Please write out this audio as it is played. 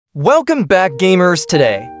Welcome back, gamers.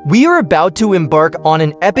 Today, we are about to embark on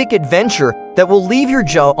an epic adventure that will leave your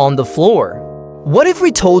jaw on the floor. What if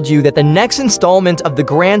we told you that the next installment of the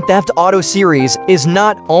Grand Theft Auto series is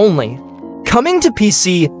not only coming to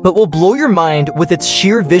PC, but will blow your mind with its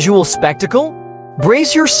sheer visual spectacle?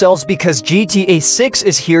 Brace yourselves because GTA 6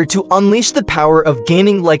 is here to unleash the power of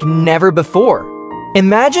gaming like never before.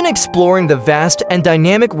 Imagine exploring the vast and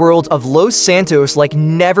dynamic world of Los Santos like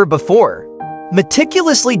never before.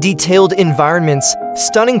 Meticulously detailed environments,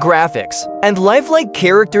 stunning graphics, and lifelike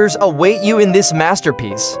characters await you in this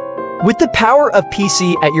masterpiece. With the power of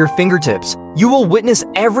PC at your fingertips, you will witness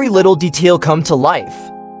every little detail come to life.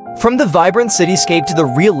 From the vibrant cityscape to the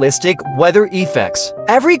realistic weather effects,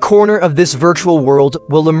 every corner of this virtual world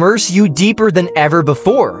will immerse you deeper than ever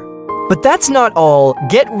before. But that's not all.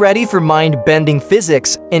 Get ready for mind-bending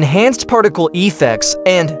physics, enhanced particle effects,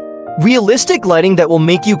 and realistic lighting that will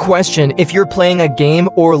make you question if you're playing a game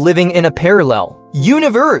or living in a parallel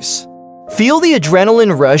universe. Feel the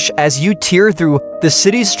adrenaline rush as you tear through the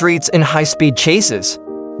city streets in high-speed chases.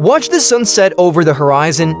 Watch the sunset over the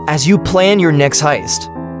horizon as you plan your next heist.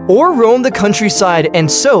 Or roam the countryside and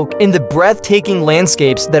soak in the breathtaking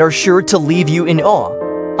landscapes that are sure to leave you in awe.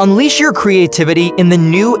 Unleash your creativity in the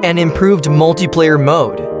new and improved multiplayer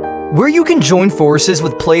mode, where you can join forces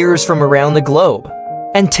with players from around the globe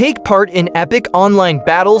and take part in epic online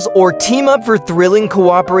battles or team up for thrilling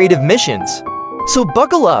cooperative missions. So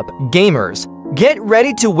buckle up, gamers. Get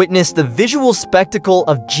ready to witness the visual spectacle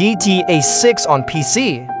of GTA 6 on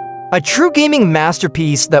PC. A true gaming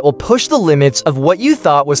masterpiece that will push the limits of what you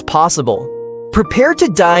thought was possible. Prepare to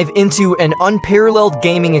dive into an unparalleled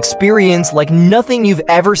gaming experience like nothing you've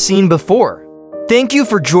ever seen before. Thank you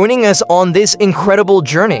for joining us on this incredible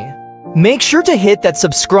journey. Make sure to hit that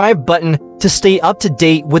subscribe button to stay up to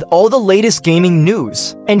date with all the latest gaming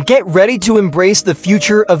news, and get ready to embrace the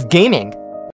future of gaming.